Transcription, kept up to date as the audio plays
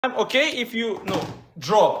I'm okay if you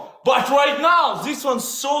drop. But right now, this one's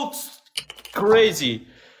so crazy.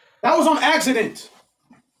 That was on accident.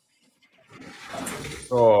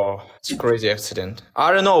 Oh, it's a crazy accident.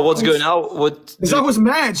 I don't know what's going on. Because I was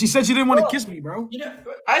mad. She said she didn't want to kiss me, bro. You know,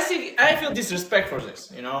 I feel disrespect for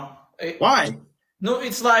this. You know. Why? No,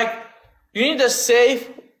 it's like you need a safe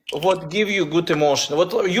what give you good emotion.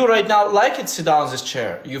 What you right now like it, sit down in this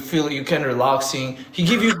chair. You feel you can relaxing. He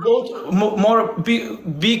give you both more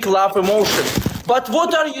big love emotion. But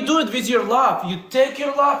what are you doing with your love? You take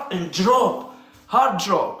your love and drop, hard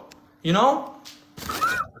drop. You know.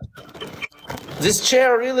 This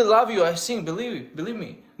chair really love you. I think, believe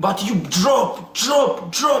me. But you drop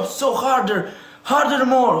so harder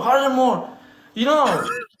more. You know.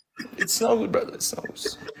 It's not good, brother. It's not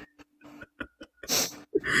good.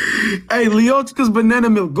 Hey, Leochka's banana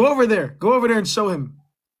milk. Go over there. Go over there and show him.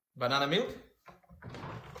 Banana milk?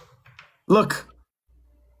 Look.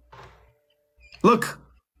 Look.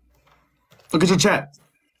 Look at your chat.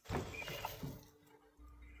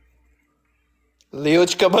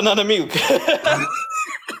 Leochka banana milk.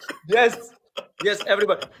 Yes,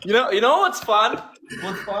 everybody. You know what's fun?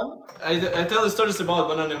 What's fun? I tell the stories about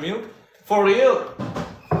banana milk. For real.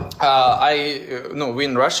 We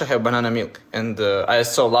in Russia have banana milk, and I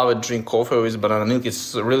so love it. Drink coffee with banana milk.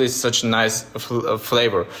 It's really such a nice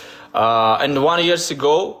flavor. And 1 year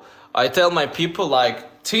ago, I tell my people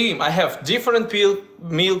like, team, I have different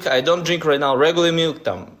milk. I don't drink right now regular milk.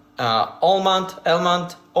 Almond,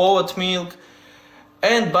 oat milk,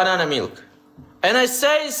 and banana milk. And I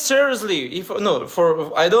say seriously,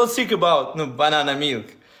 I don't think about banana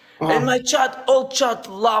milk. And my all chat,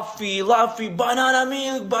 laughy, banana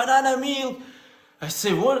milk. I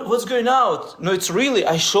say, what's going on? No, it's really,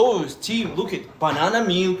 I show you, team, look at banana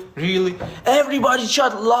milk, really. Everybody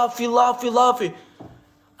chat, laughy.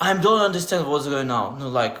 I don't understand what's going on. No,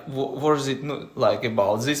 like, what is it like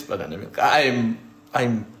about this banana milk? I'm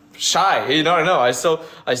shy, no. I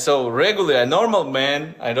saw regular, a normal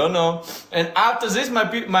man, I don't know. And after this,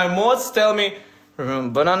 my mods tell me,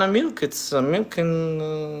 banana milk, it's milk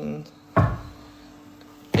in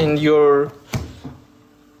your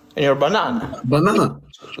banana. Banana?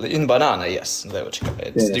 In banana, yes.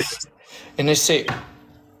 It's different. And I say,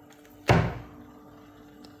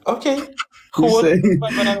 okay.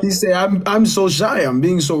 He say, I'm so shy. I'm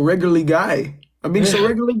being so regularly guy. I'm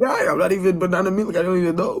not even banana milk. I don't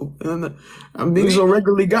even know. I'm being so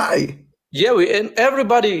regularly guy. Yeah, and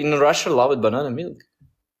everybody in Russia loves banana milk.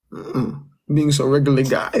 Being so regularly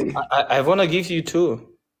guy. I want to give you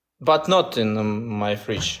two, but not in my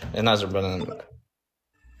fridge. Another banana milk.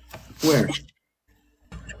 Where?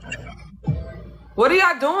 What are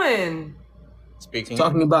y'all doing? Speaking.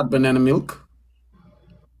 Talking about banana milk.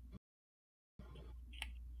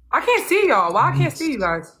 I can't see y'all. Why I can't see you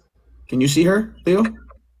guys? Can you see her, Leo?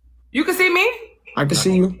 You can see me? I can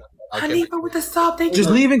see you. I need her with the sub. Thank you. Just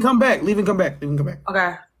leave and come back. Leave and come back.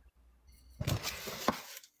 Okay.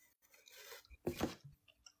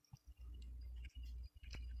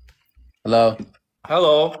 Hello.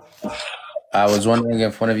 I was wondering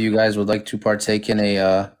if one of you guys would like to partake in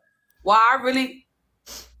a Well,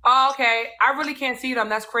 Oh, okay. I really can't see them.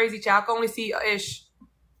 That's crazy, chat. I can only see Ish.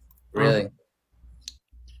 Really?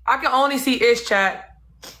 I can only see Ish, chat.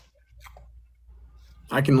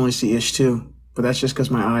 I can only see Ish too, but that's just because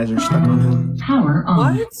my eyes are stuck on him. Power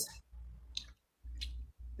on. What?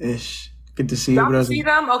 Ish. Good to see you, Y'all brother. see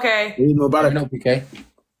them? Okay. Eid Mubarak. No, PK.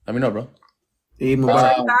 Let me know, bro. Eid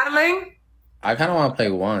Mubarak. Battling? I kind of want to play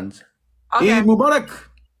ones. Okay. Eid Mubarak.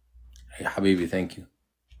 Hey, Habibi, thank you.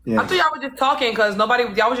 Yeah. I thought y'all were just talking because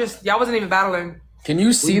y'all wasn't even battling. Can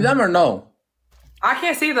you see them or no? I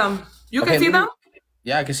can't see them. You can see them?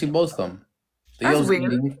 Yeah, I can see both of them. That's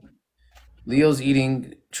weird. Leo's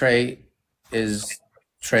eating. Trey is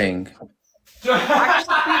traying. I can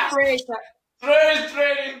see Trey. Trey is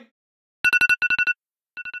training.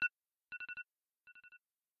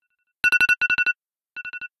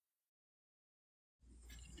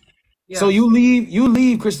 Yeah. So you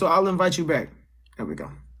leave, Krystal. I'll invite you back. There we go.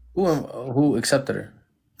 Who accepted her?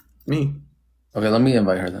 Me. Okay, let me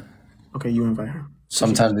invite her then. Okay, you invite her.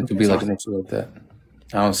 Sometimes it could be like an issue like that.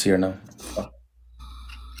 I don't see her now. I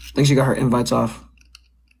think she got her invites off.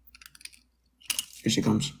 Here she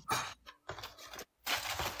comes.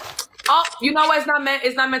 Oh, you know what?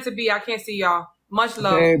 It's not meant to be. I can't see y'all. Much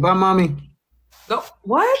love. Hey, bye, mommy. Go.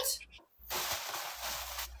 What?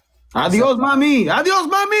 Adios, mommy. Adios,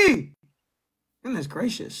 mommy. Goodness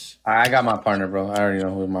gracious. I got my partner, bro. I already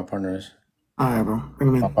know who my partner is. All right, bro.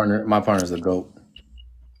 Bring him in. My partner's the GOAT.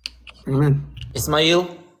 Bring him in.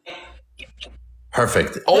 Ismail.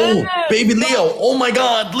 Perfect. Oh, baby Leo. Oh my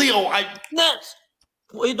God, Leo. Next.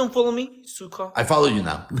 Why you don't follow me, Suka? I follow you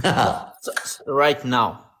now. Right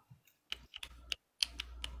now.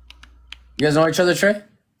 You guys know each other, Trey?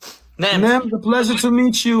 Nem, a pleasure to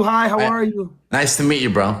meet you. Hi, how are you? Nice to meet you,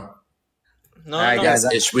 bro. No, All right, no. guys.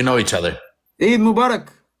 Ish, we know each other. Eid Mubarak.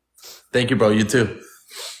 Thank you, bro. You too.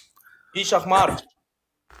 Ish Ahmar.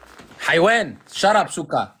 Haywen. Shut up,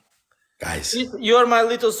 Suka. Guys. You are my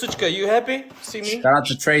little Suchka. You happy? See me? Shout out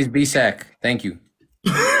to Trey's B-Sack. Thank you.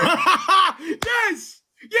 Yes!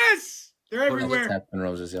 Yes! They're everywhere. Tap and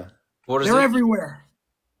roses, yeah. What is They're it? everywhere.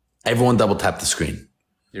 Everyone double tap the screen.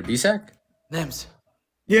 Your B-Sack? Nemz.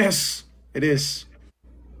 Yes, it is.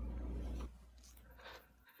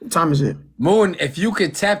 What time is it? Moon, if you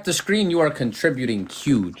could tap the screen, you are contributing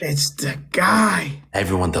huge. It's the guy.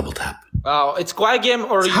 Everyone double tap. Oh, it's quiet game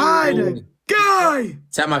or you? Hi, the guy.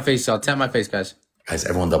 Tap my face, y'all. Tap my face, guys. Guys,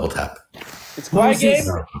 everyone double tap. It's quiet game.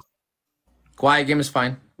 Quiet game is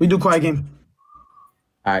fine. We do quiet game.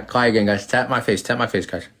 All right, quiet game, guys. Tap my face. Tap my face,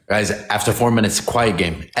 guys. Guys, after 4 minutes, quiet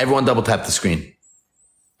game. Everyone double tap the screen.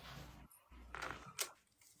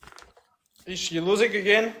 Ish, you losing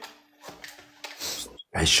again?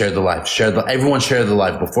 Guys, share the live. Everyone share the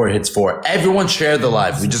live before it hits 4. Everyone share the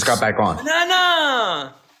live. We just got back on.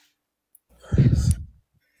 No.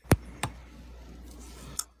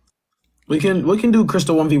 We can do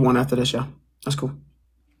Crystal 1v1 after this, yeah. That's cool.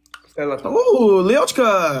 Salad. Oh,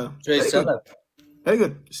 Leochka. Trey, salad. Very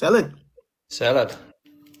good. Salad. Salad.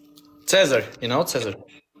 Caesar. You know Caesar?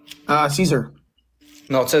 Caesar.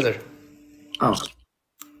 No, Caesar. Oh.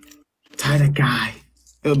 Tie the guy.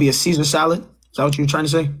 It'll be a Caesar salad. Is that what you're trying to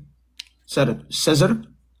say? Caesar. Caesar?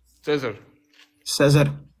 Caesar.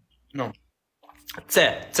 Caesar. No.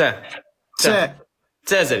 Caesar.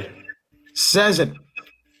 Caesar. Caesar.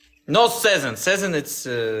 No Caesar. Caesar, it's...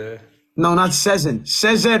 No, not Caesar.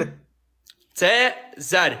 Caesar.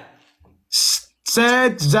 Caesar.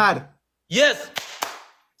 Caesar. Yes.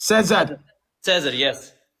 Caesar. Caesar,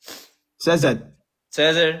 yes. Caesar.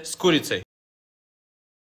 Caesar z kuricей.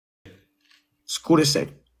 Skóry.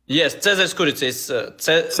 Yes, Caesar z kuricей. It's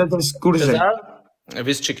Caesar skóry. Caesar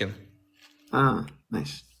with chicken. Ah,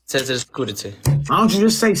 nice. Caesar z kuricей. Why don't you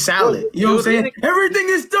just say salad? You know what I'm saying? Everything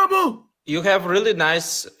is double. You have really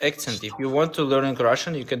nice accent. If you want to learn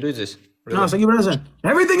Russian, you can do this. Really. No, it's like you better.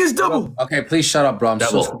 Everything is double. Okay, please shut up, bro. I'm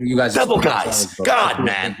so sick of you guys. Double, guys. God,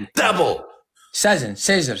 man. Double. Caesar.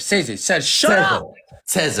 Shut up.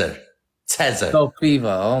 Caesar. So fever.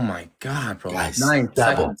 Oh my God, bro. Guys, 9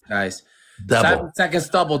 double. seconds, guys. Double. 7 seconds,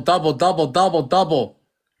 double.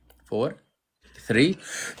 4, 3.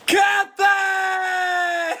 Cathay!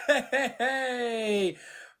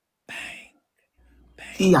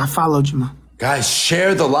 Yeah, I followed you, man. Guys,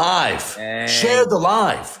 share the live. Bang. Share the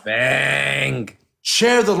live. Bang!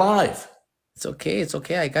 Share the live. It's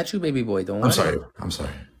okay. I got you, baby boy. Don't worry. I'm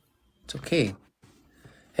sorry. It's okay.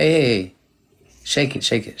 Hey. Shake it.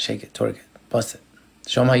 Twerk it. Bust it.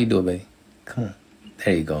 Show them how you do it, baby. Come on.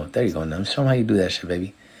 There you go. Now show them how you do that shit,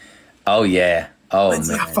 baby. Oh, yeah. Oh,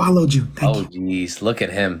 man. I followed you. Thank you. Jeez. Look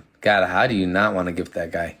at him. God, how do you not want to gift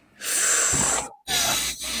that guy?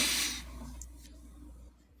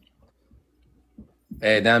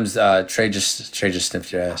 Hey, Nemz, Trey just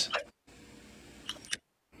sniffed your ass.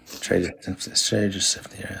 Trey just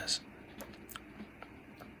sniffed your ass.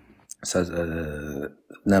 So,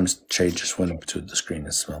 Nemz, Trey just went up to the screen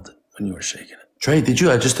and smelled it when you were shaking it. Trey, did you?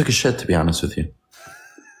 I just took a shit, to be honest with you.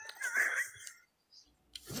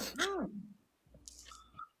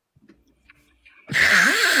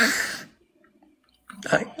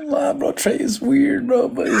 I ain't gonna lie, bro. Trey is weird, bro.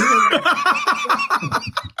 But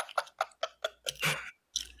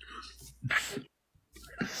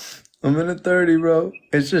a minute 30, bro.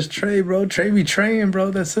 It's just Trey, bro. Trey be traying, bro.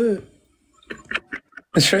 That's it.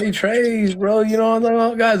 Trey trays, bro. You know what I'm talking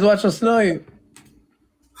about? Guys, watch the snipe.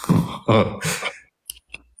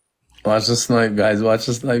 Watch the snipe, guys. Watch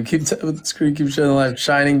the snipe. Keep tapping the screen. Keep sharing the light.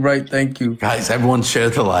 Shining bright. Thank you. Guys, everyone share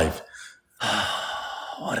the live.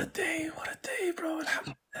 What a day, bro.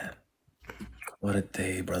 What a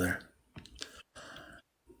day, brother.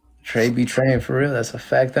 Trey be traying for real. That's a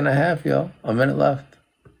fact and a half, yo. A minute left.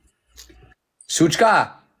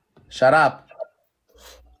 Suchka, shut up.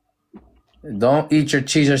 Don't eat your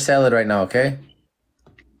Caesar salad right now, okay?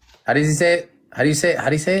 How does he say it? How do you say it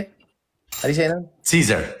now?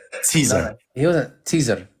 Caesar. No, he wasn't.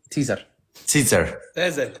 Caesar. Caesar.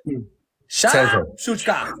 Shut up,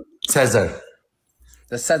 Suchka. Caesar.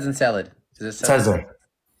 The Sezin salad. Is it Caesar.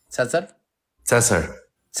 Caesar?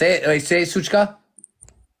 Say it. Wait, say it, Suchka.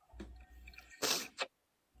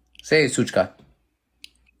 Say it, Suchka.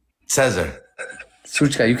 Caesar.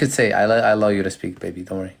 Suchka, you could say, I allow you to speak, baby.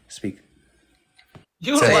 Don't worry. Speak.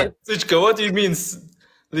 You're like, Suchka, what do you mean,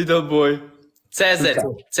 little boy? Cezar.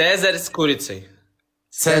 Cezar s kuricей.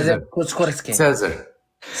 Cezar. Kuskorski. Cezar.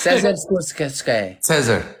 Cezar Kuskorski.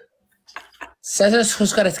 Cezar. Cezar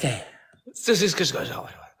Kuskorski. Cezar.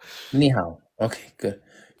 Ni hao. Okay, good.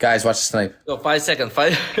 Guys, watch the snipe. So 5 seconds.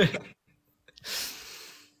 5.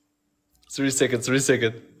 3 seconds. 3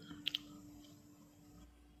 seconds.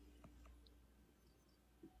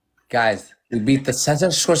 Guys, we beat the Cesar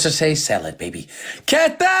Scorsese salad, baby.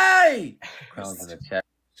 Kete! Crowns in the chat.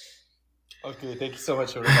 Okay, thank you so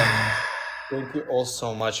much, everybody. Thank you all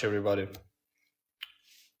so much, everybody.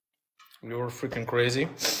 You were freaking crazy.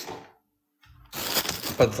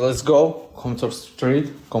 But let's go. Come to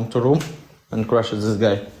street, come to room, and crush this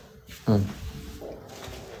guy.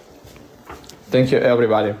 Thank you,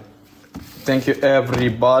 everybody. Thank you,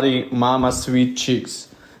 everybody. Mama Sweet Chicks,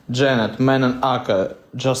 Janet, Manon Aka,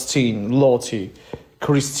 Justine, Lottie,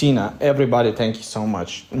 Christina, everybody, thank you so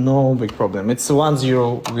much. No big problem. It's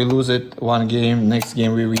 1-0. We lose it 1 game. Next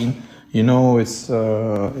game we win. You know, it's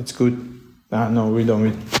good. No, we don't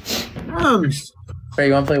win. Hey,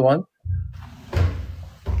 you want to play one?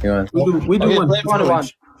 You want? We do one. Play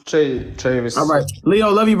 1-1. Travis. All right, Leo,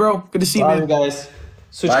 love you, bro. Good to see you, Bye, man. guys.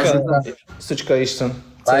 Suchka Ish S.nemz.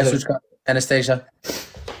 Bye, Suchka. Anastasia.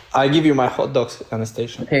 I give you my hot dogs,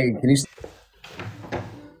 Anastasia. Hey, can you?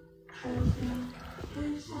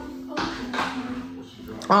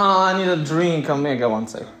 Oh, I need a drink. Omega, one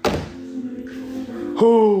sec.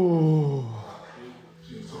 Ooh.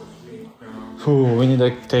 Ooh, we need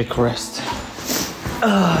to take rest.